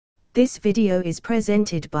This video is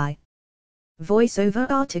presented by VoiceOver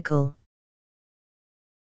Article.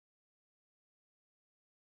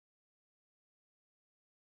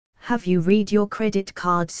 Have you read your credit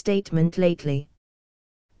card statement lately?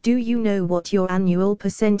 Do you know what your annual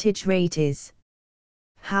percentage rate is?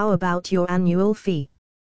 How about your annual fee?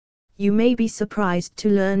 You may be surprised to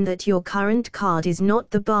learn that your current card is not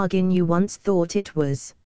the bargain you once thought it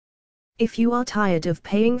was. If you are tired of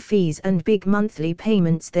paying fees and big monthly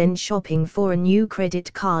payments, then shopping for a new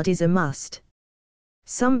credit card is a must.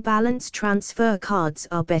 Some balance transfer cards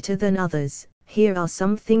are better than others. Here are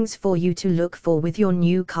some things for you to look for with your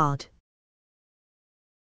new card.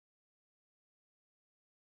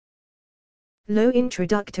 Low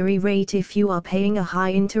introductory rate. If you are paying a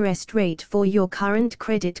high interest rate for your current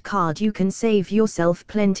credit card, you can save yourself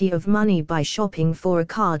plenty of money by shopping for a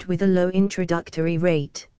card with a low introductory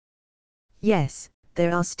rate. Yes,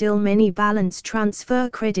 there are still many balance transfer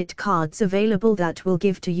credit cards available that will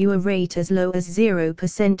give to you a rate as low as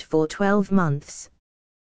 0% for 12 months.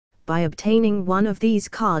 By obtaining one of these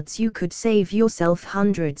cards, you could save yourself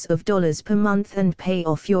hundreds of dollars per month and pay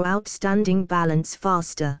off your outstanding balance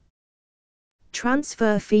faster.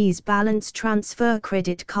 Transfer fees. Balance transfer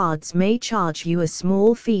credit cards may charge you a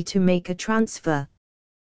small fee to make a transfer.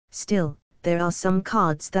 Still, there are some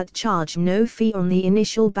cards that charge no fee on the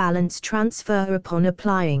initial balance transfer upon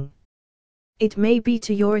applying. It may be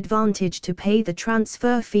to your advantage to pay the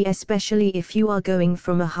transfer fee, especially if you are going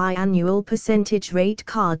from a high annual percentage rate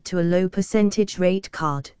card to a low percentage rate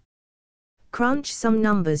card. Crunch some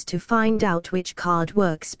numbers to find out which card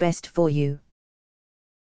works best for you.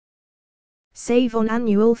 Save on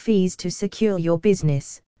annual fees to secure your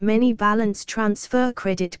business. Many balance transfer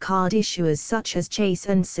credit card issuers such as Chase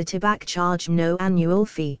and Citibank charge no annual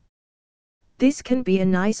fee. This can be a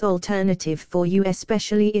nice alternative for you,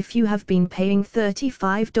 especially if you have been paying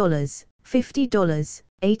 $35, $50,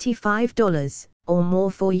 $85, or more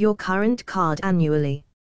for your current card annually.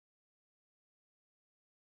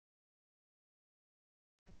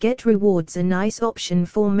 Get Rewards. A nice option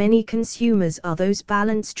for many consumers are those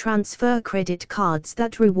balance transfer credit cards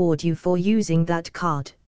that reward you for using that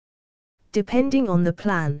card. Depending on the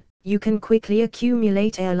plan, you can quickly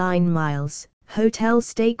accumulate airline miles, hotel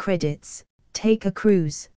stay credits, take a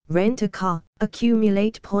cruise, rent a car,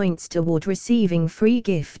 accumulate points toward receiving free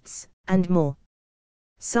gifts, and more.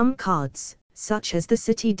 Some cards, such as the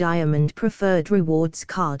Citi Diamond Preferred Rewards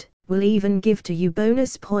card, will even give to you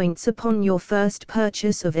bonus points upon your first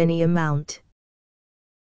purchase of any amount.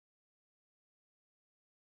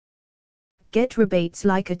 Get rebates.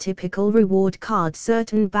 Like a typical reward card,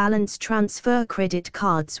 certain balance transfer credit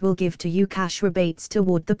cards will give to you cash rebates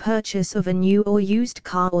toward the purchase of a new or used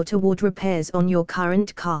car or toward repairs on your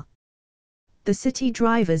current car. The Citi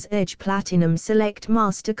Driver's Edge Platinum Select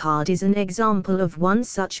MasterCard is an example of one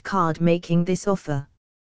such card making this offer.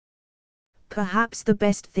 Perhaps the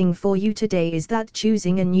best thing for you today is that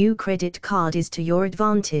choosing a new credit card is to your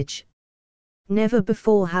advantage. Never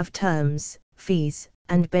before have terms, fees,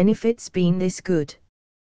 and benefits been this good.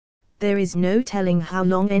 There is no telling how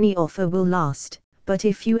long any offer will last, but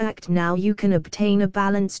if you act now, you can obtain a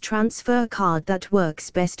balance transfer card that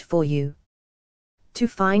works best for you. To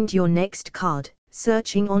find your next card,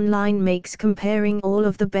 searching online makes comparing all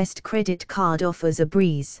of the best credit card offers a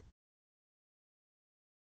breeze.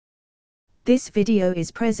 This video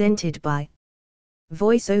is presented by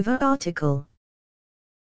VoiceOver Article.